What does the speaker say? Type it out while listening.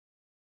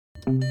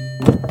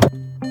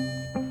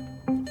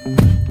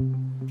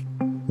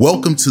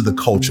Welcome to the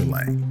Culture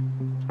Lane,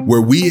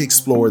 where we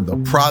explore the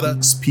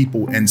products,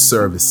 people, and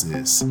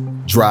services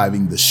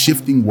driving the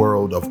shifting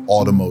world of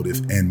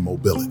automotive and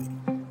mobility.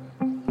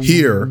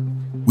 Here,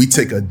 we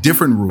take a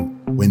different route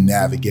when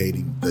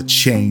navigating the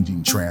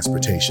changing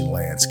transportation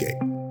landscape.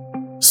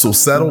 So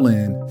settle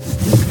in,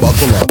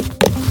 buckle up,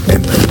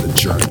 and let the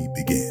journey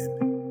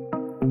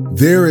begin.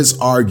 There is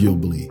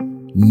arguably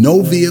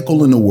no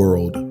vehicle in the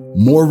world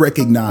more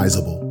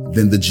recognizable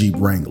than the Jeep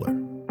Wrangler.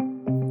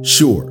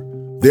 Sure,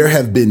 there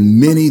have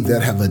been many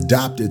that have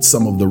adopted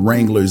some of the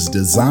Wrangler's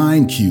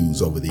design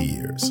cues over the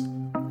years,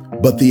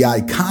 but the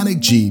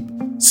iconic Jeep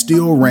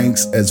still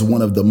ranks as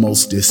one of the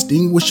most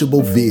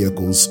distinguishable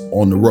vehicles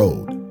on the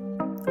road,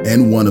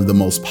 and one of the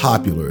most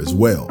popular as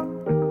well.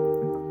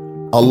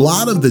 A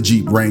lot of the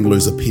Jeep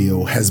Wrangler's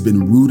appeal has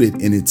been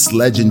rooted in its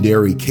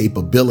legendary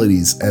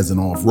capabilities as an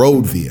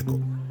off-road vehicle,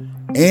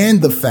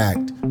 and the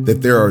fact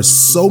that there are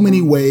so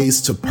many ways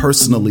to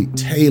personally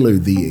tailor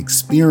the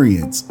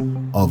experience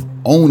of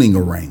owning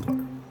a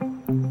Wrangler.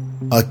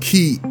 A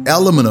key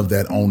element of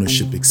that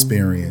ownership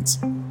experience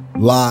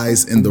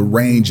lies in the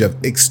range of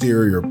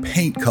exterior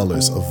paint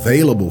colors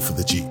available for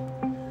the Jeep,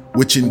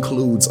 which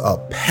includes a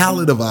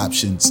palette of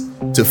options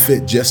to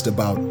fit just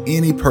about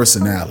any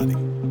personality.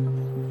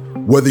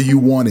 Whether you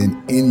want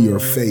an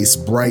in-your-face,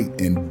 bright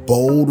and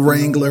bold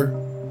Wrangler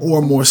or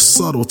a more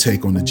subtle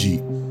take on the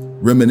Jeep,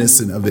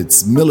 reminiscent of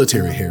its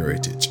military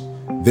heritage,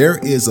 there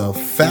is a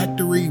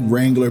factory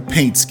Wrangler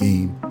paint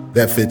scheme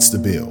that fits the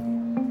bill.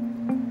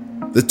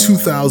 The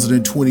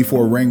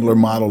 2024 Wrangler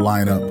model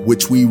lineup,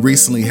 which we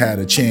recently had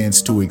a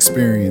chance to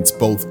experience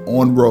both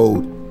on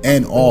road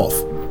and off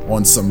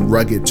on some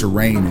rugged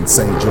terrain in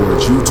St.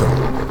 George,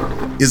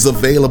 Utah, is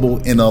available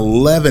in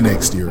 11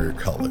 exterior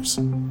colors,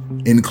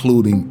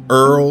 including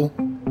Earl,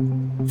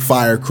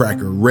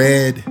 Firecracker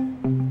Red,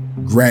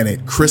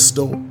 Granite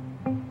Crystal,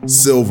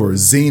 Silver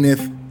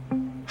Zenith,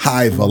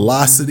 High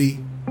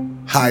Velocity,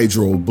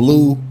 Hydro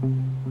Blue,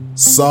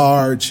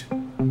 Sarge,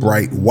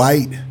 Bright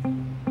White,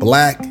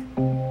 Black,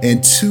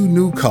 and two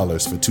new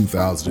colors for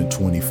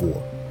 2024,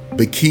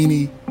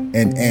 Bikini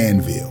and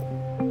Anvil.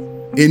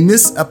 In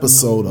this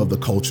episode of The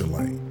Culture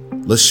Lane,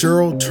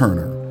 Shirl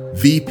Turner,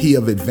 VP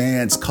of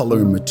Advanced Color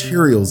and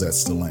Materials at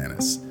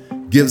Stellantis,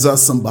 gives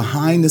us some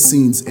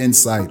behind-the-scenes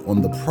insight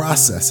on the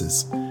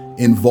processes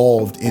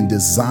involved in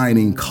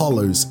designing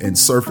colors and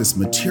surface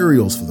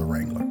materials for the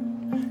Wrangler,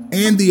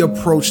 and the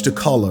approach to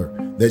color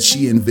that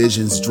she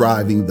envisions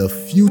driving the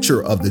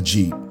future of the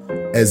Jeep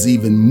as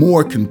even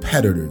more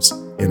competitors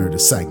enter the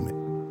segment.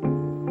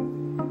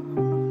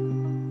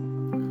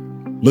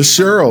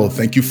 Shirl,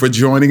 thank you for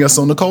joining us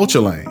on the Culture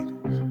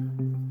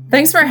Lane.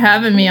 Thanks for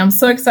having me. I'm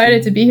so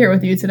excited to be here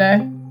with you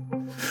today.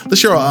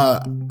 Shirl,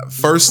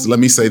 first, let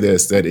me say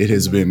this, that it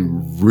has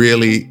been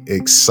really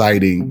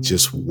exciting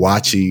just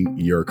watching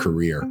your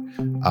career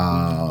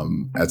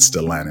at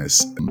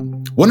Stellantis.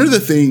 One of the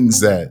things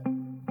that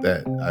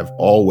I've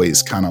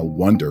always kind of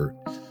wondered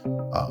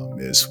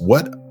is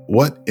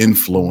what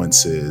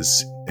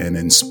influences and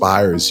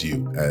inspires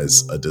you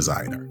as a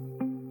designer?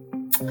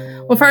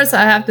 Well, first,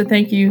 I have to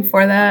thank you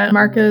for that,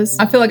 Marcus.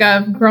 I feel like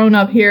I've grown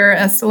up here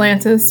at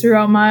Stellantis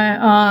throughout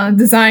my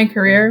design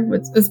career.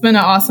 It's been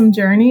an awesome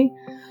journey.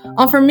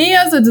 For me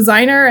as a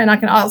designer, and I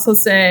can also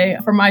say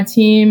for my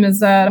team, is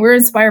that we're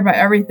inspired by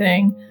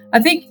everything. I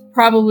think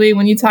probably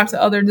when you talk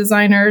to other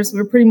designers,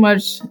 we're pretty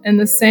much in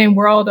the same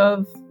world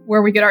of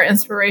where we get our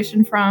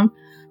inspiration from.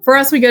 For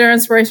us, we get our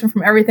inspiration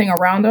from everything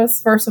around us,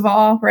 first of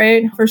all,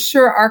 right? For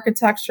sure,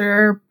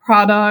 architecture,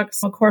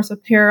 products, of course,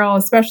 apparel,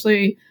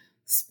 especially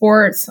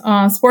sports,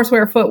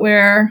 sportswear,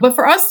 footwear. But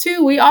for us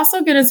too, we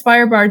also get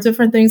inspired by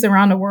different things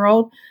around the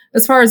world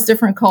as far as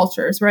different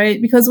cultures,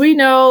 right? Because we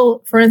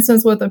know, for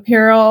instance, with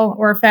apparel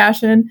or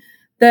fashion,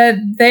 that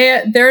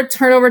their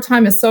turnover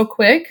time is so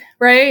quick,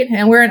 right?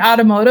 And we're in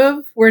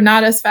automotive, we're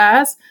not as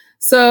fast.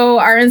 So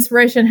our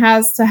inspiration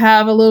has to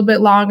have a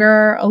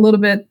longer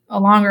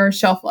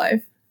shelf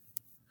life.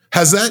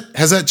 Has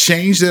that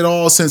changed at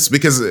all since,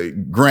 because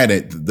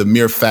granted, the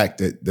mere fact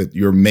that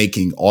you're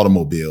making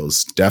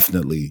automobiles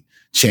definitely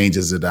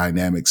changes the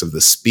dynamics of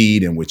the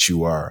speed in which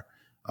you are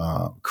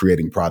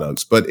creating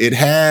products, but it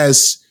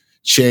has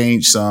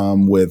changed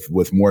some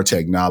with more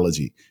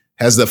technology.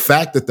 Has the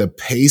fact that the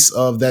pace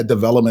of that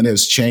development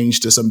has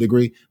changed to some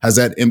degree, has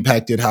that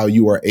impacted how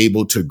you are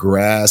able to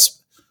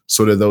grasp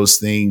sort of those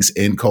things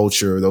in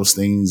culture, those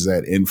things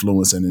that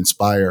influence and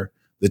inspire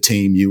the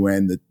team, you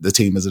and the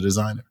team as a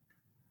designer?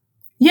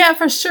 Yeah,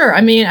 for sure.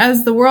 I mean,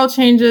 as the world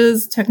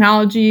changes,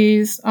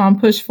 technologies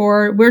push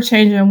forward, we're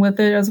changing with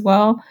it as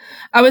well.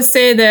 I would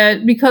say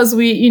that because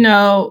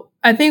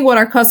I think what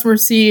our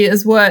customers see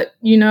is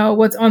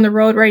what's on the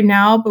road right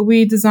now, but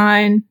we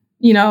design,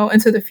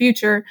 into the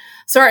future.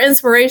 So our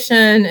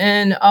inspiration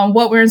and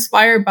what we're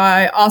inspired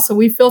by, also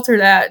we filter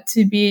that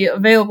to be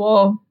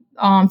available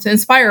to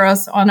inspire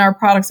us on our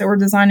products that we're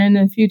designing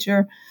in the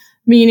future.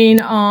 meaning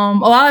a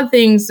lot of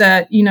things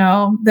that,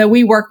 that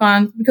we work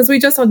on, because we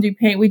just don't do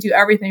paint. We do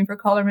everything for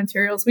color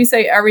materials. We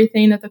say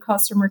everything that the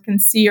customer can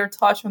see or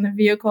touch on the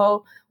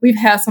vehicle, we've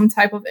had some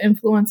type of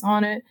influence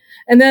on it.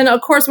 And then,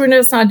 of course, we're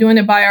just not doing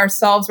it by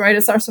ourselves, right?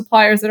 It's our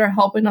suppliers that are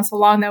helping us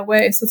along that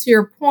way. So to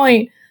your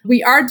point,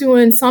 we are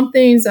doing some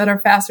things that are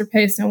faster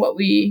paced than what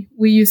we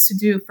used to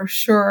do for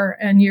sure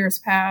in years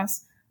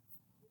past.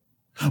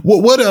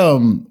 What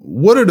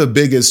are the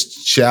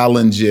biggest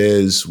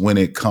challenges when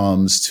it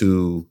comes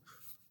to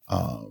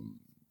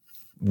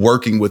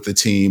working with the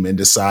team and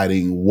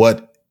deciding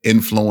what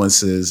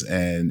influences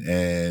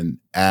and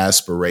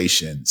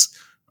aspirations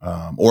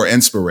or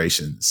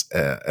inspirations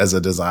as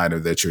a designer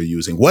that you're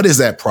using? What is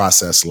that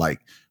process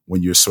like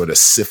when you're sort of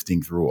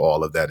sifting through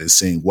all of that and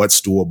seeing what's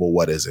doable,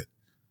 what is it?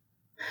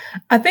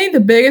 I think the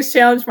biggest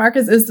challenge,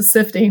 Marcus, is the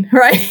sifting,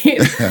 right?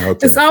 Okay.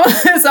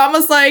 It's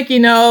almost like, you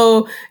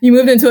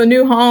moved into a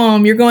new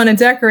home, you're going to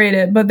decorate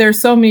it, but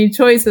there's so many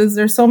choices.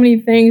 There's so many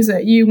things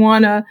that you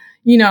want to,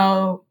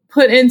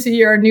 put into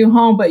your new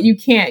home, but you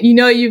can't,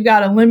 you've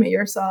got to limit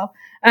yourself.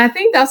 And I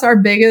think that's our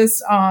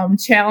biggest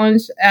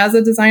challenge as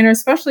a designer,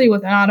 especially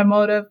with an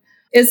automotive.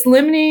 It's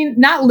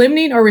not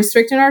limiting or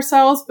restricting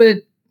ourselves, but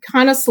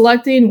kind of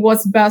selecting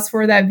what's best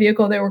for that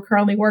vehicle that we're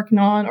currently working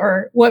on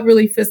or what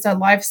really fits that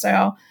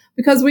lifestyle.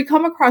 Because we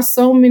come across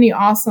so many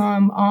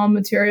awesome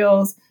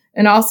materials,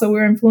 and also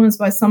we're influenced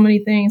by so many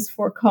things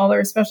for color,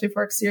 especially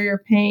for exterior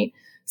paint.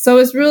 So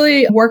it's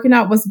really working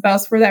out what's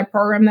best for that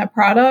program, that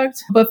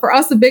product. But for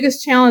us, the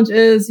biggest challenge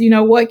is,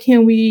 what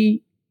can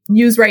we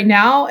use right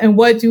now and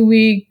what do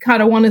we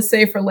kind of want to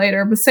save for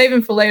later? But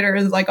saving for later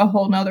is like a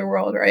whole nother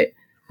world, right?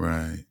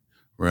 Right.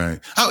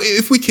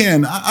 If we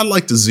can, I'd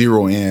like to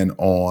zero in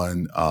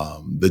on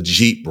the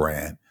Jeep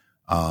brand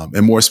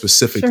and more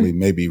specifically,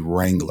 maybe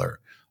Wrangler.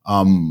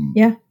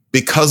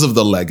 Because of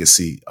the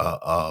legacy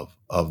of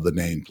the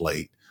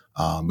nameplate,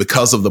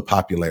 because of the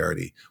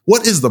popularity.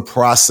 What is the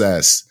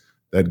process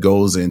that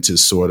goes into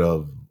sort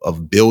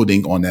of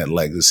building on that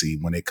legacy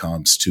when it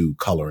comes to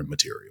color and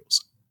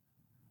materials?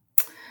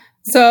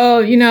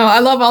 So, I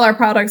love all our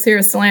products here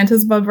at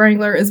Stellantis, but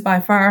Wrangler is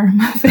by far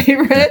my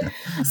favorite.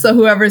 So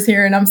whoever's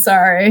hearing, I'm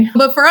sorry.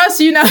 But for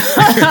us,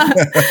 I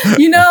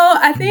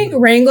think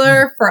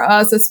Wrangler for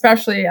us,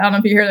 especially, I don't know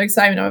if you hear the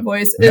excitement in my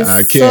voice.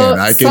 I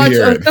can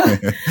hear it.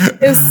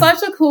 It's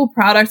such a cool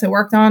product to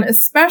work on,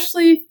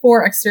 especially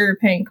for exterior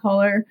paint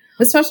color,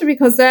 especially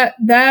because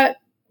the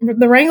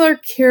Wrangler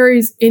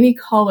carries any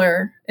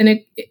color. And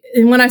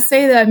when I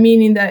say that,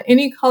 meaning that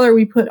any color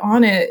we put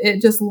on it,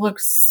 it just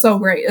looks so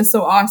great. It's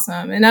so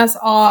awesome. And that's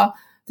all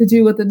to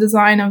do with the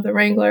design of the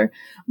Wrangler.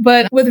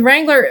 But with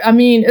Wrangler,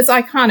 it's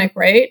iconic,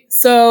 right?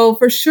 So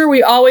for sure,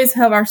 we always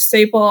have our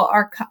staple,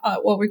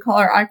 what we call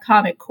our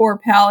iconic core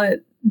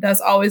palette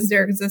that's always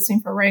there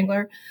existing for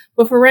Wrangler.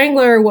 But for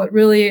Wrangler, what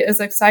really is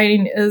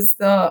exciting is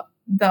the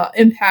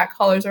impact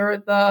colors, or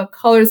the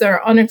colors that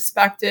are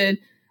unexpected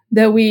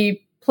that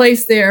we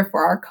place there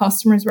for our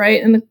customers,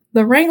 right? And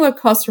the Wrangler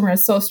customer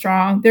is so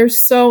strong. They're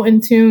so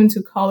in tune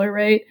to color,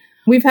 right?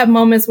 We've had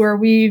moments where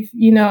we've,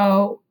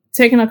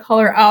 taken a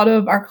color out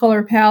of our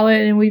color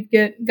palette and we've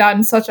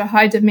gotten such a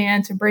high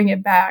demand to bring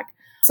it back.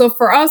 So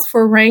for us,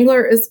 for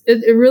Wrangler,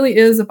 it really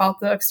is about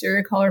the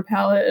exterior color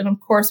palette. And of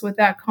course, with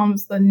that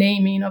comes the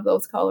naming of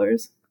those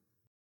colors.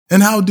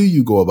 And how do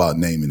you go about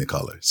naming the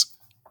colors?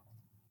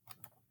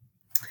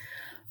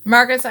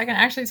 Marcus, I can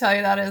actually tell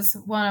you that is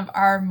one of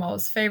our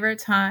most favorite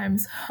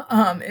times,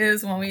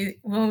 is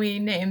when we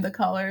name the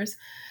colors.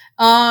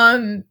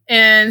 And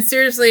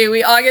seriously,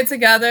 we all get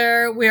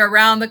together, we're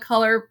around the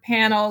color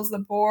panels, the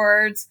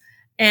boards,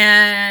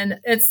 and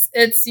it's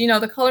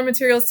the color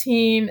materials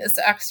team is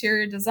the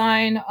exterior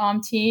design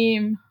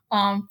team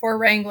for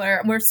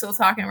Wrangler. We're still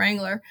talking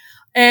Wrangler.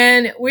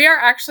 And we are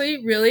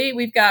actually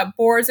we've got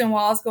boards and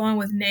walls going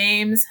with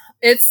names.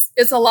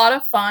 It's a lot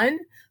of fun.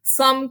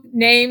 Some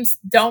names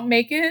don't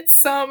make it.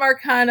 Some are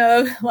kind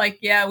of like,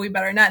 yeah, we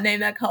better not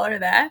name that color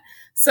that.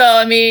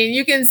 So,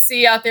 you can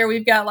see out there,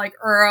 we've got like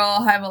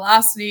Earl, High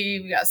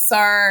Velocity, we got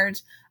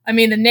Sarge. The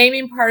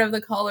naming part of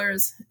the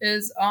colors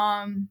is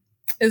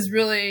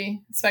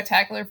really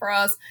spectacular for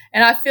us.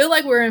 And I feel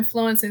like we're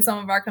influencing some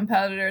of our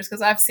competitors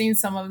because I've seen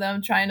some of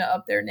them trying to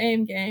up their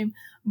name game.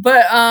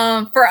 But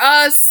for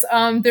us,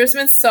 there's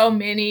been so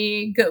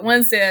many good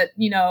ones that,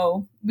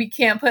 we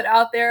can't put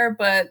out there.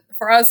 But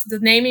for us, the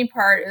naming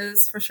part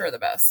is for sure the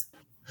best.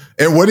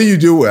 And what do you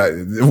do?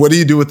 What do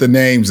you do with the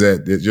names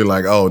that you're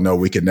like, oh, no,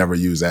 we could never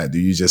use that? Do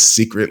you just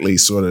secretly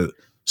sort of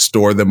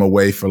store them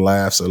away for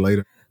laughs or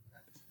later?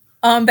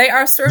 They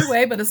are stored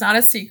away, but it's not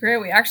a secret.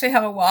 We actually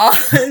have a wall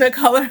in the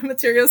color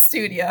material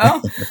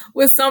studio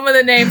with some of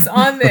the names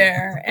on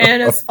there.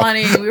 And it's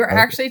funny. We were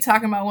actually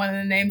talking about one of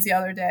the names the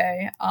other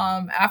day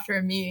after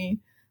a meeting.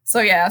 So,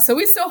 yeah, so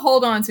we still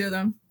hold on to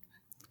them.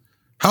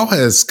 How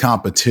has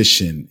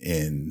competition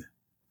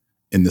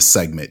in the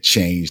segment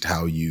changed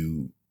how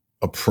you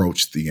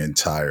approach the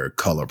entire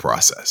color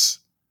process?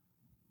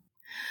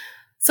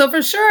 So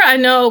for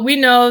sure, we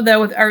know that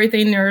with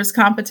everything, there's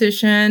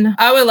competition.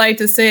 I would like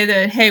to say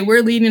that, hey,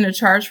 we're leading the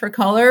charge for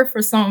color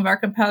for some of our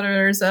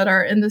competitors that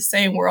are in the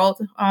same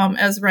world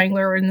as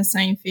Wrangler or in the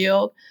same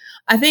field.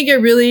 I think it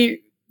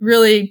really,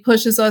 really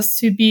pushes us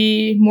to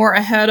be more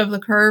ahead of the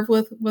curve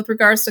with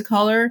regards to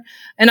color.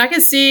 And I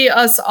can see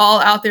us all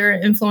out there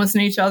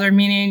influencing each other,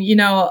 meaning,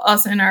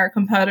 us and our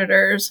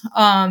competitors.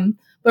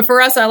 But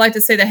for us, I like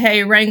to say that,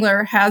 hey,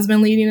 Wrangler has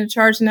been leading the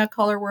charge in that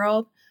color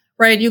world.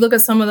 Right. You look at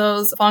some of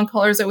those fun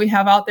colors that we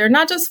have out there,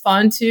 not just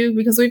fun too,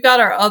 because we've got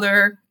our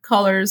other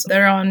colors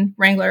that are on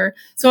Wrangler.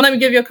 So let me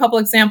give you a couple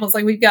examples.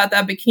 Like we've got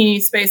that bikini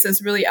space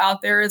that's really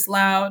out there, is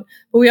loud,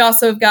 but we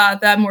also have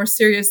got that more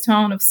serious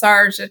tone of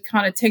Sarge that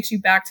kind of takes you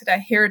back to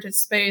that heritage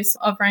space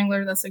of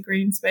Wrangler. That's a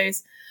green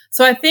space.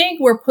 So I think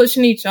we're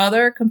pushing each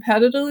other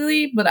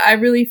competitively, but I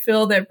really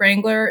feel that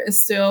Wrangler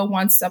is still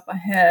one step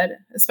ahead,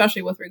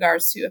 especially with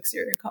regards to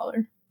exterior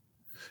color.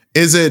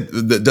 Does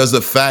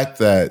the fact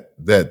that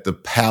the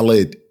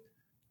palette,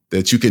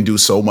 that you can do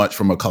so much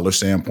from a color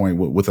standpoint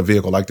with a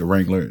vehicle like the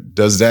Wrangler,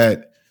 does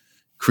that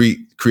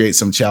create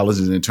some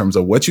challenges in terms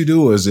of what you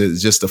do, or is it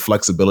just the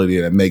flexibility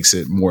that makes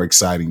it more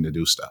exciting to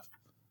do stuff?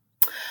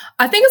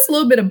 I think it's a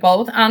little bit of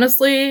both,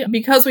 honestly,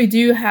 because we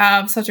do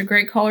have such a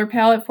great color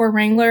palette for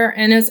Wrangler,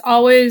 and it's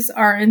always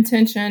our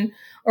intention,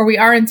 or we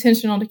are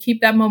intentional to keep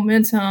that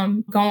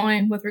momentum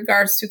going with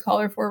regards to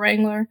color for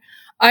Wrangler.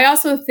 I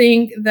also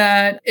think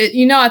that,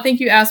 I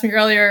think you asked me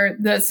earlier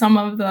that some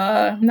of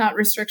the, not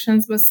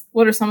restrictions, but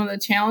what are some of the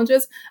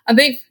challenges? I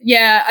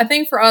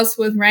think for us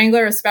with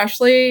Wrangler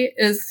especially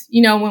is,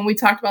 when we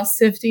talked about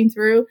sifting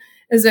through,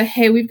 is that,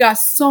 hey, we've got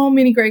so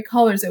many great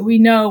colors that we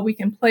know we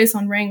can place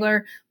on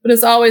Wrangler, but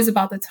it's always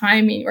about the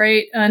timing,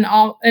 right? And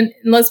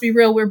let's be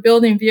real, we're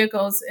building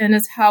vehicles, and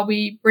it's how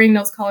we bring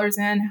those colors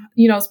in,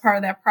 as part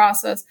of that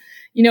process.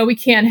 We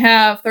can't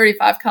have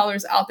 35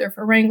 colors out there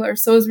for Wrangler.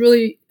 So it's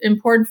really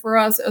important for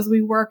us as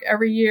we work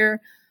every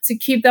year to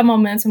keep that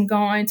momentum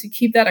going, to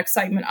keep that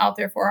excitement out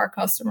there for our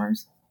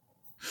customers.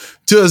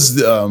 Does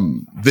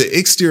the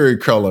exterior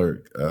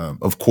color,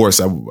 of course,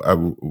 I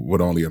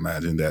would only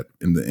imagine that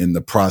in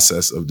the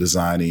process of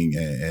designing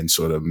and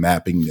sort of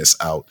mapping this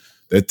out,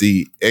 that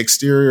the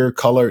exterior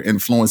color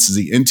influences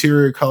the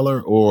interior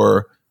color,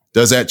 or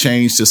does that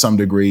change to some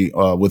degree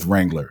with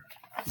Wrangler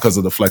because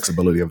of the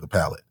flexibility of the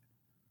palette?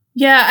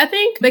 Yeah, I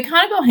think they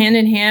kind of go hand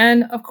in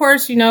hand. Of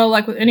course,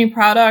 like with any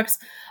products,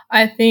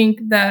 I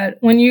think that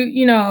when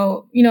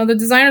the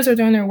designers are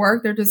doing their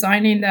work, they're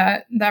designing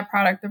that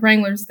product, the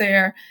Wrangler's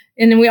there.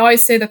 And then we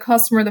always say the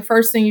customer, the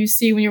first thing you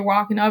see when you're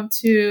walking up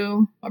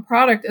to a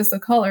product is the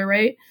color,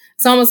 right?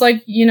 It's almost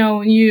like,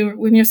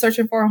 when you're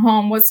searching for a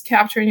home, what's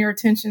capturing your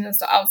attention is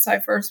the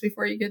outside first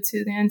before you get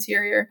to the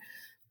interior.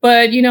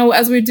 But,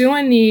 as we're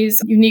doing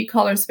these unique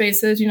color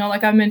spaces,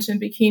 like I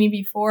mentioned bikini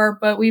before,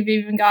 but we've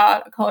even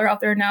got a color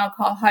out there now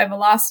called high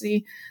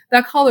velocity.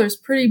 That color is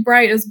pretty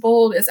bright, it's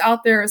bold, it's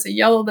out there, it's a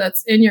yellow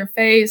that's in your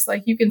face.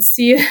 Like you can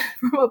see it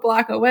from a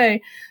block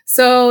away.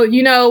 So,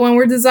 when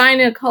we're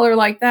designing a color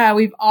like that,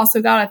 we've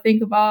also got to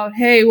think about,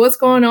 hey, what's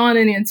going on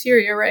in the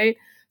interior, right?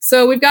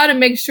 So we've got to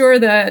make sure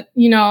that,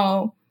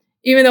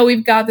 even though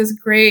we've got this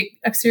great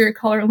exterior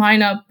color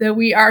lineup, that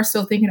we are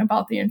still thinking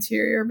about the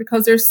interior,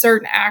 because there's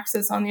certain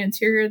axes on the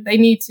interior. They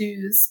need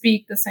to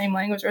speak the same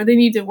language, or they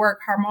need to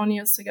work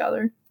harmonious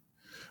together.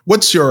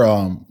 What's your,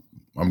 I'm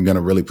going to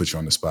really put you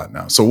on the spot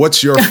now. So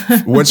what's your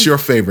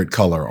favorite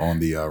color on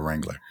the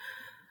Wrangler?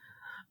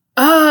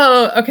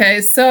 Oh,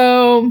 okay.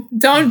 So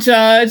don't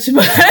judge,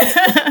 but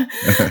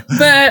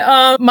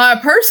my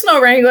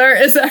personal Wrangler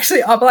is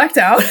actually all blacked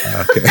out.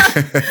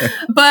 Okay.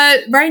 But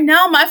right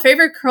now, my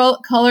favorite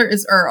color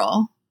is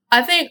Earl.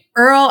 I think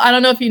Earl, I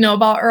don't know if you know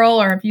about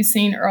Earl or if you've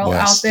seen Earl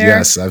out there.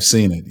 Yes, I've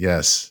seen it.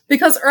 Yes.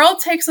 Because Earl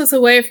takes us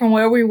away from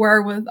where we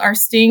were with our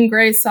Sting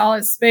gray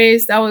solid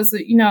space. That was,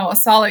 a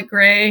solid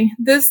gray.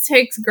 This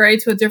takes gray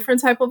to a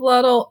different type of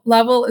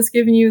level. It's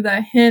giving you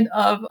the hint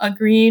of a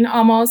green,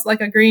 almost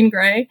like a green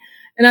gray.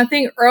 And I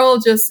think Earl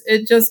just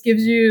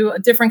gives you a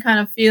different kind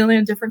of feeling,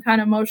 a different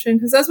kind of emotion.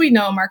 Because as we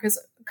know, Marcus,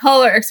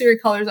 exterior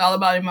color is all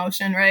about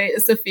emotion, right?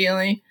 It's the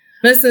feeling.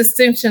 It's the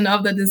distinction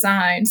of the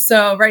design.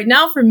 So right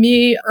now for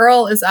me,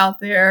 Earl is out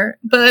there.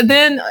 But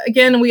then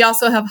again, we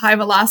also have high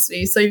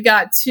velocity. So you've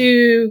got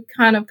two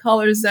kind of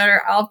colors that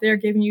are out there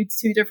giving you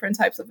two different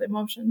types of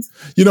emotions.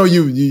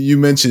 You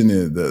mentioned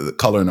the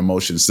color and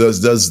emotions.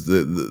 Does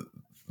the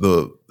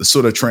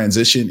sort of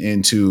transition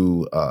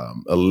into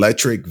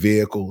electric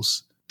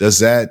vehicles, does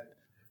that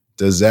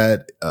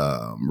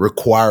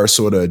require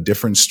sort of a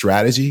different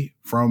strategy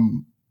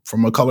from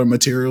a color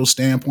material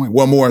standpoint?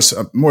 Well, more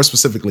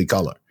specifically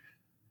color.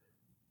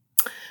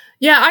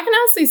 Yeah, I can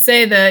honestly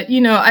say that,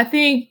 I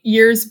think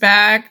years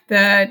back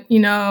that,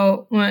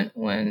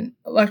 when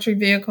electric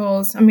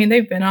vehicles,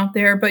 they've been out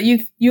there, but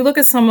you look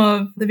at some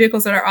of the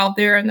vehicles that are out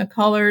there and the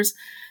colors,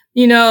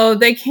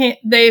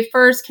 they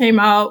first came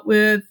out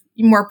with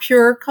more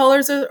pure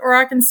colors, or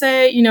I can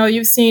say,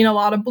 you've seen a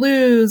lot of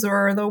blues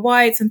or the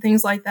whites and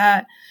things like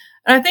that.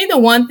 And I think the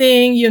one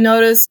thing you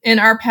notice in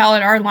our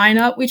palette, our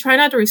lineup, we try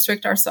not to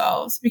restrict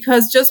ourselves,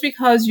 because just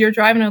because you're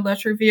driving an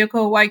electric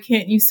vehicle, why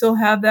can't you still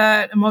have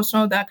that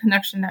emotional, that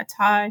connection, that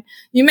tie?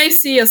 You may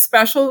see a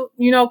special,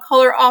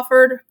 color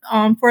offered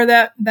for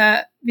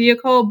that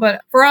vehicle,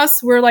 but for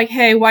us, we're like,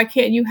 hey, why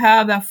can't you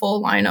have that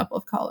full lineup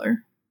of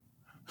color?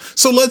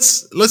 So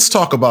let's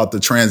talk about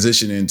the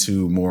transition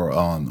into more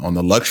on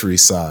the luxury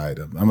side.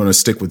 I'm going to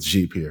stick with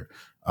Jeep here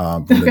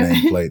from the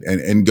nameplate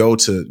and go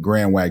to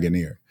Grand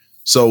Wagoneer.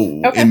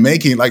 So in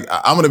making, like,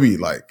 I'm going to be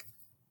like,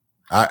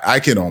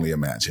 I can only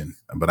imagine,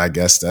 but I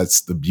guess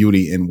that's the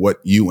beauty in what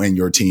you and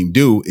your team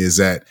do, is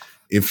that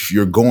if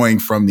you're going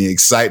from the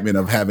excitement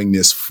of having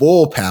this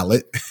full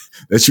palette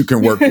that you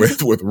can work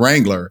with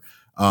Wrangler,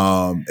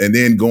 and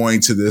then going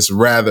to this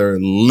rather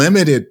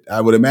limited,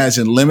 I would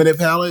imagine, limited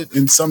palette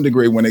in some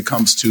degree when it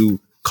comes to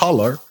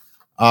color,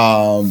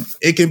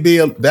 it can be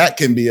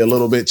a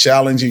little bit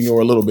challenging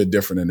or a little bit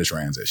different in the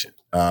transition.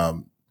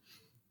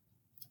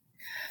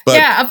 But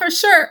yeah, for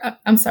sure.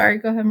 I'm sorry.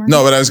 Go ahead, Mark.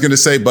 No, but I was going to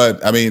say,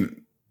 but I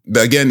mean,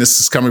 again, this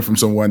is coming from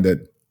someone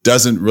that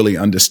doesn't really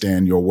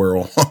understand your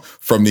world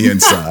from the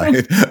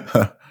inside.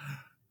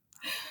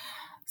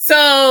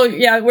 So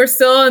yeah, we're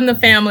still in the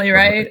family,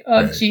 right,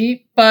 of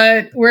Jeep,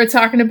 but we're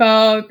talking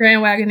about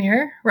Grand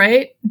Wagoneer,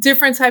 right?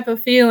 Different type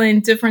of feeling,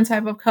 different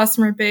type of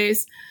customer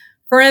base.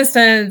 For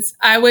instance,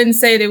 I wouldn't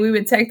say that we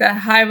would take that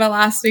high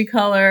velocity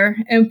color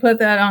and put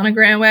that on a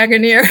Grand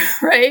Wagoneer,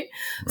 right?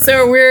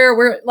 So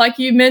we're like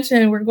you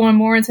mentioned, we're going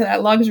more into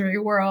that luxury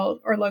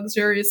world or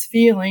luxurious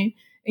feeling.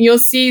 And you'll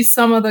see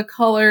some of the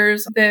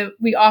colors that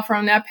we offer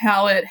on that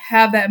palette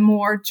have that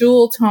more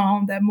jewel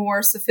tone, that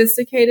more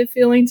sophisticated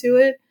feeling to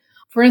it.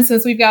 For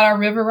instance, we've got our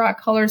River Rock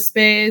color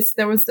space.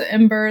 There was the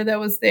Ember that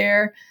was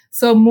there.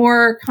 So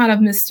more kind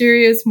of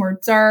mysterious, more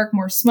dark,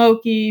 more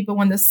smoky. But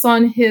when the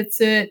sun hits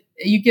it,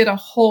 you get a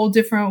whole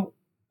different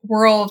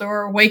world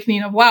or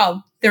awakening of,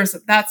 wow,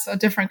 that's a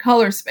different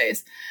color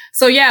space.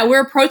 So yeah,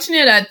 we're approaching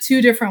it at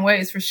two different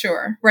ways for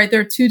sure, right?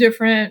 There are two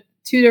different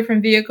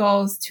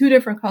vehicles, two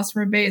different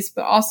customer base,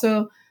 but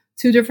also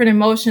two different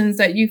emotions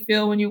that you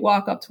feel when you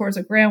walk up towards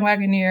a Grand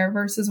Wagoneer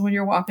versus when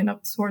you're walking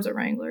up towards a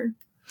Wrangler.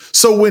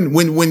 So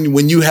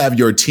when you have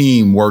your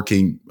team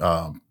working,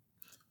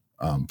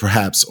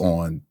 perhaps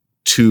on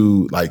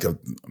two, like a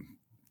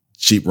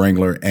Jeep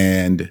Wrangler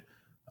and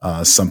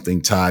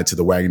something tied to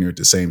the Wagoneer at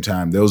the same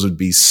time, those would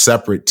be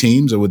separate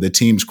teams, or would the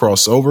teams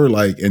cross over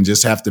and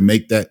just have to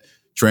make that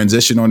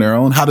transition on their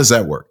own? How does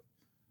that work?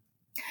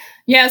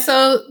 Yeah,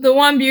 so the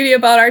one beauty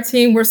about our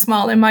team, we're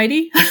small and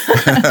mighty.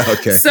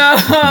 Okay.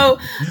 So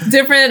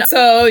different.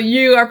 So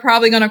you are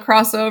probably going to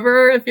cross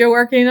over if you're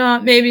working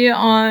on maybe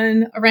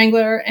on a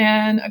Wrangler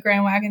and a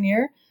Grand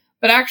Wagoneer.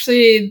 But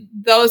actually,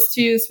 those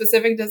two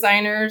specific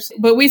designers,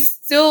 but we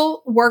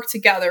still work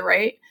together,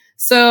 right?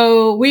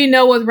 So we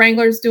know what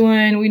Wrangler's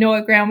doing. We know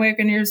what Grand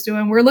Wagoneer's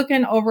doing. We're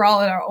looking overall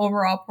at our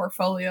overall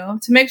portfolio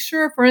to make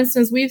sure, for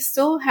instance, we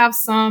still have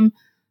some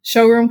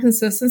showroom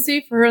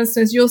consistency. For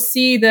instance, you'll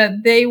see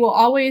that they will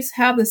always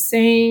have the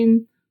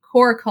same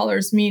core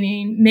colors,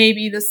 meaning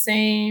maybe the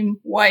same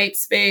white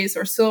space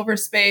or silver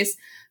space,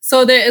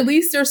 so that at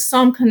least there's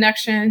some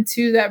connection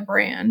to that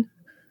brand.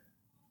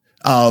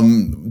 How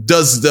much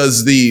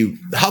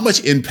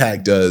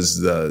impact does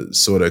the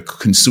sort of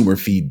consumer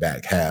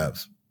feedback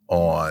have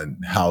on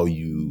how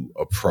you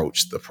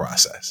approach the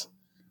process?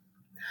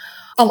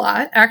 A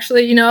lot.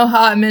 Actually, you know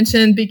how I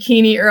mentioned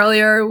bikini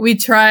earlier? We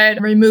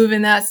tried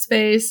removing that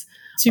space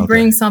to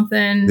bring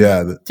something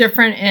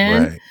different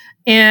in. Right.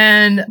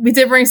 And we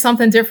did bring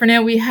something different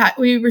in.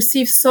 We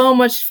received so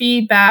much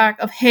feedback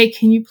of, hey,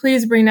 can you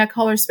please bring that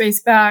color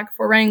space back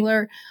for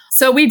Wrangler?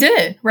 So we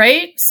did,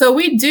 right? So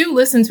we do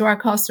listen to our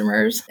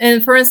customers.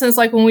 And for instance,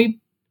 like when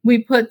we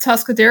put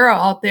Tuscadero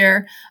out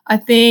there, I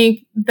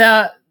think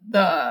the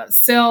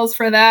sales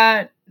for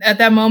that at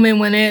that moment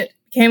when it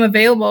became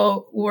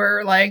available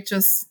were like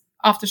just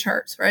off the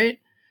charts, right?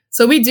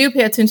 So we do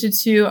pay attention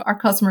to our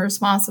customer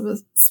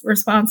responses.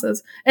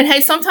 And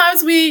hey,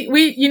 sometimes we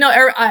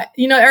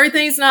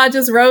everything's not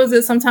just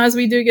roses. Sometimes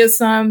we do get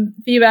some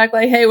feedback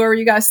like, hey, what were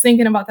you guys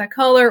thinking about that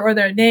color or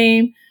their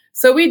name?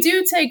 So we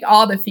do take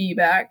all the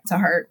feedback to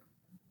heart.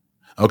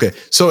 Okay.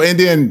 So, and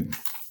then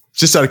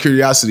just out of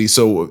curiosity,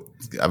 so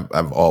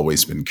I've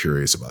always been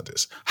curious about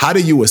this. How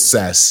do you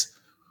assess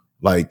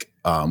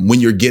when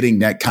you're getting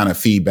that kind of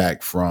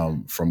feedback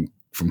from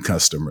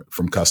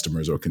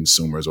customers or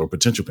consumers or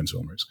potential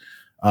consumers,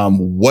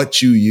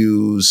 what you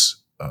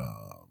use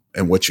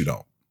and what you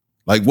don't?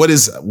 Like, what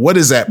is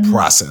that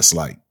process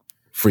like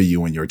for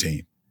you and your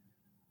team?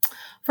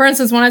 For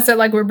instance, when I said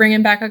like we're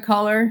bringing back a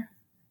color.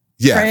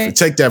 Yeah, right?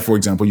 Take that for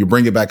example. You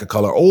bring it back a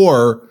color,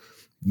 or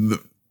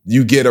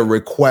you get a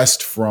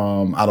request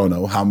from, I don't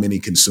know how many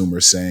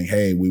consumers saying,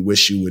 hey, we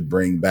wish you would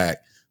bring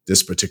back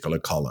this particular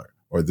color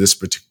or this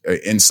particular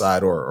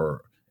inside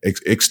or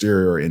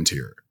exterior or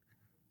interior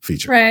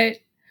feature.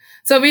 Right.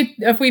 So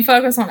if we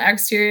focus on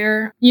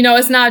exterior,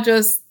 it's not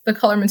just the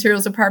color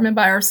materials department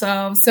by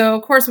ourselves. So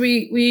of course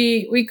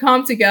we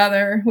come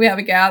together. We have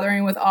a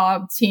gathering with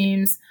all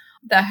teams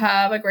that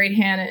have a great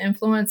hand and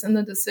influence in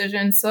the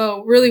decision.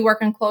 So really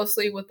working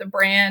closely with the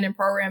brand and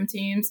program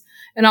teams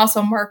and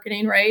also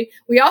marketing, right?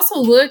 We also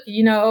look,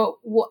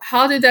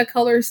 how did that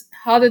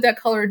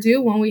color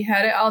do when we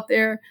had it out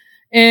there?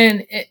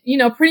 And,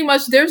 pretty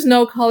much there's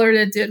no color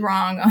that did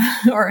wrong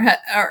or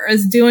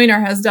is doing or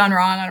has done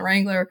wrong on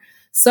Wrangler.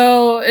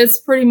 So it's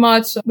pretty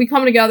much we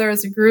come together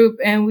as a group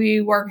and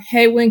we work,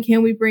 hey, when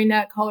can we bring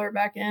that color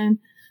back in?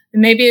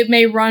 And maybe it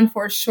may run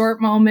for a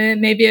short moment.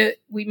 Maybe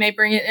we may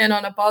bring it in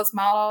on a buzz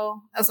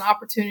model as an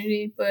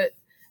opportunity, but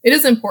it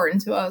is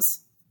important to us.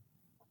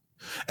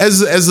 As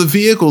the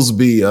vehicles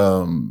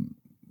become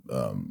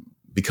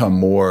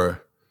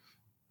more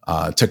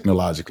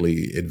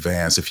technologically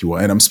advanced, if you will,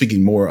 and I'm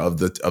speaking more of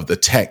the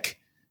tech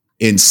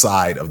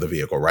inside of the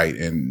vehicle, right?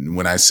 And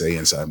when I say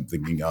inside, I'm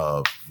thinking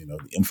of the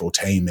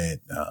infotainment,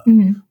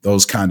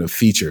 those kind of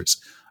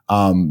features.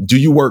 Do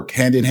you work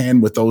hand in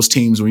hand with those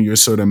teams when you're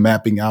sort of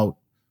mapping out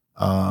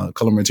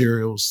color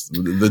materials,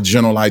 the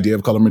general idea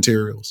of color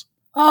materials?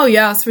 Oh,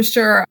 yes, for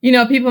sure.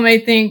 People may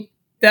think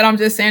that I'm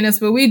just saying this,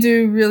 but we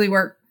do really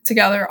work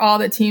together, all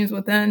the teams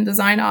within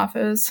design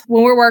office.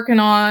 When we're working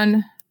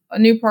on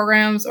new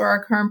programs or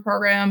our current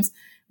programs,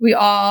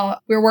 we're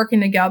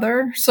working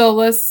together. So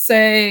let's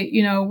say,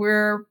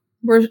 we're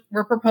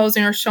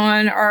proposing or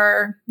showing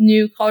our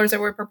new colors that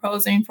we're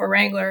proposing for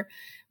Wrangler.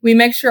 We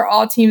make sure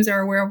all teams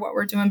are aware of what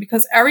we're doing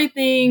because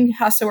everything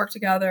has to work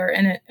together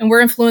and we're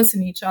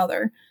influencing each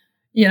other.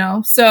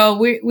 So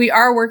we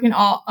are working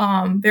all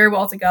very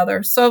well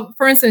together. So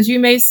for instance, you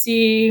may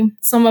see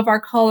some of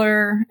our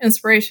color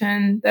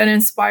inspiration that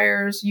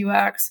inspires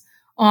UX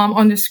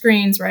on the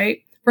screens,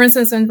 right? For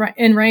instance,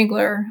 in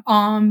Wrangler,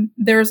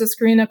 there's a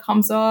screen that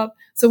comes up.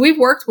 So we've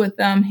worked with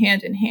them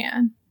hand in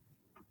hand.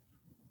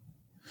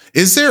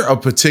 Is there a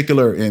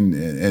particular,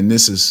 and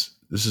this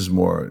is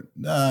more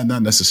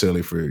not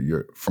necessarily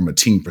from a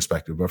team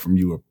perspective, but from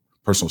your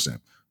personal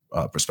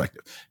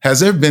perspective, has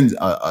there been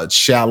a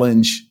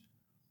challenge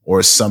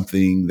or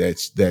something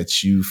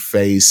that you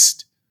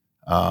faced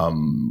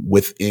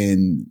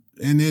within,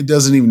 and it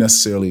doesn't even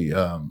necessarily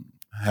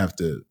have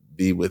to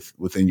be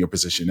within your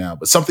position now,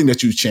 but something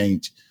that you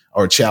changed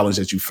or a challenge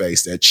that you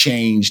faced that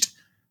changed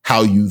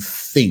how you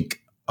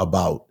think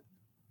about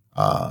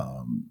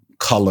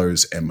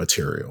colors and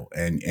material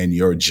and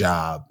your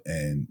job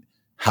and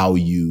how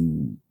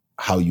you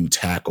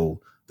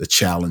tackle the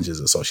challenges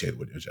associated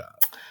with your job?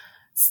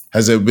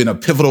 Has there been a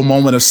pivotal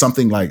moment of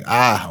something like,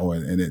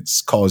 and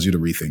it's caused you to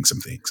rethink some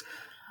things?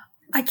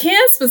 I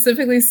can't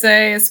specifically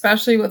say,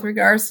 especially with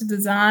regards to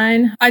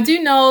design. I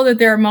do know that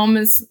there are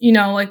moments,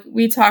 like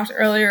we talked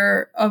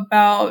earlier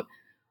about,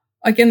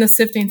 again, the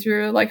sifting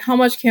through, like how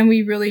much can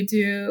we really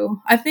do?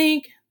 I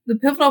think the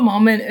pivotal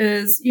moment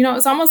is,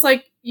 it's almost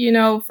like,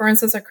 for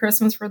instance, at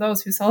Christmas, for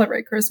those who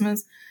celebrate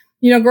Christmas,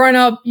 growing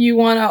up, you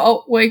want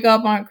to wake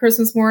up on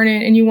Christmas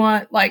morning and you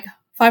want like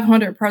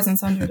 500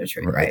 presents under the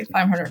tree, right?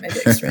 500 maybe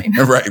extreme.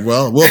 Right.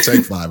 Well, we'll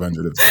take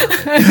 500 of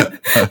them.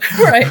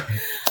 Right.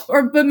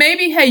 But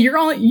maybe, hey,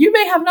 you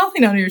may have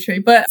nothing under your tree.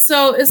 But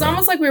so it's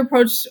almost like we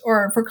approach,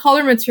 or for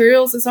color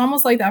materials, it's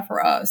almost like that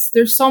for us.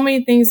 There's so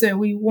many things that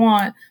we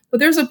want, but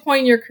there's a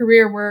point in your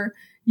career where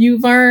you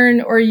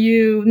learn, or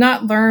you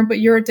not learn,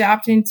 but you're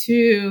adapting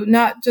to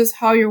not just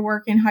how you're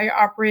working, how you're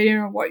operating,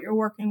 or what you're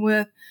working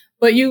with,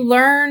 but you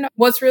learn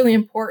what's really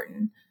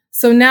important.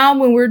 So now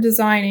when we're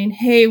designing,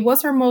 hey,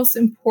 what's our most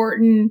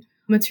important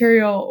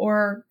material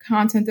or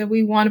content that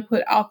we want to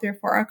put out there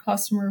for our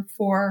customer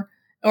for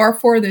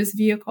this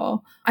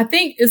vehicle? I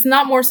think it's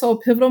not more so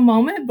a pivotal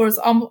moment, but it's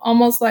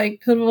almost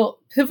like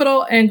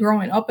pivotal and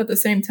growing up at the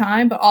same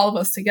time, but all of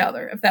us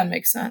together, if that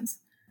makes sense.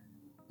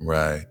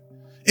 Right.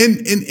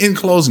 In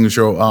closing,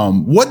 Shirl,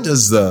 what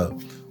does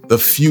the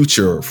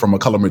future from a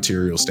color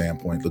material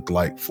standpoint look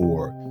like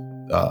for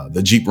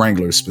the Jeep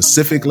Wrangler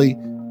specifically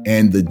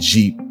and the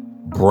Jeep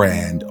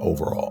brand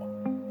overall?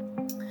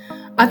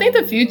 I think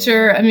the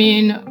future,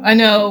 I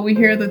know we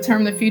hear the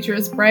term the future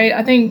is bright.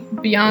 I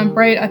think beyond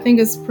bright, I think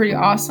it's pretty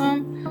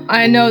awesome.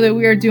 I know that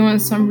we are doing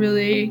some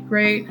really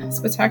great,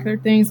 spectacular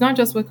things, not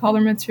just with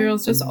color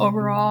materials, just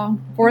overall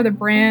for the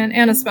brand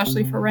and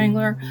especially for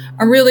Wrangler.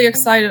 I'm really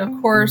excited, of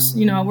course,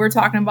 we're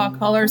talking about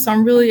color, so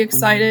I'm really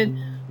excited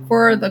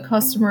for the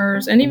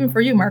customers and even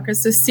for you,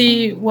 Marcus, to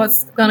see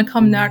what's going to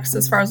come next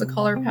as far as the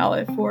color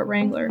palette for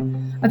Wrangler.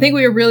 I think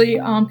we are really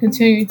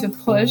continuing to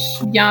push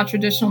beyond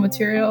traditional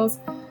materials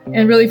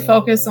and really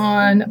focus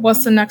on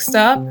what's the next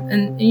step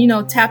and,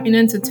 tapping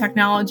into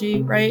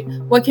technology, right?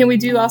 What can we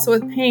do also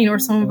with paint or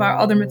some of our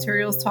other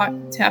materials,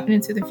 tapping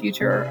into the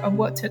future of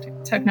what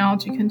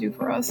technology can do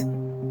for us.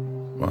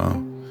 Wow.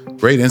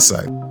 Great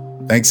insight.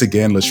 Thanks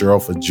again, Shirl,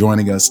 for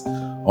joining us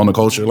on the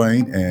Culture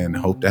Lane, and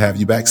hope to have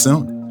you back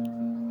soon.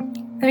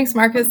 Thanks,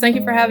 Marcus. Thank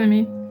you for having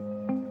me.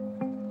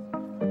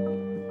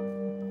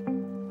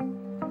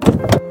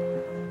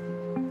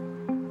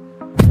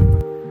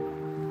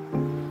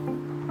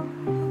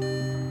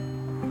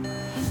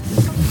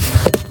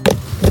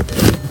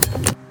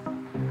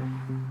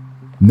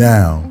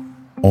 Now,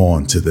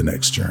 on to the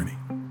next journey.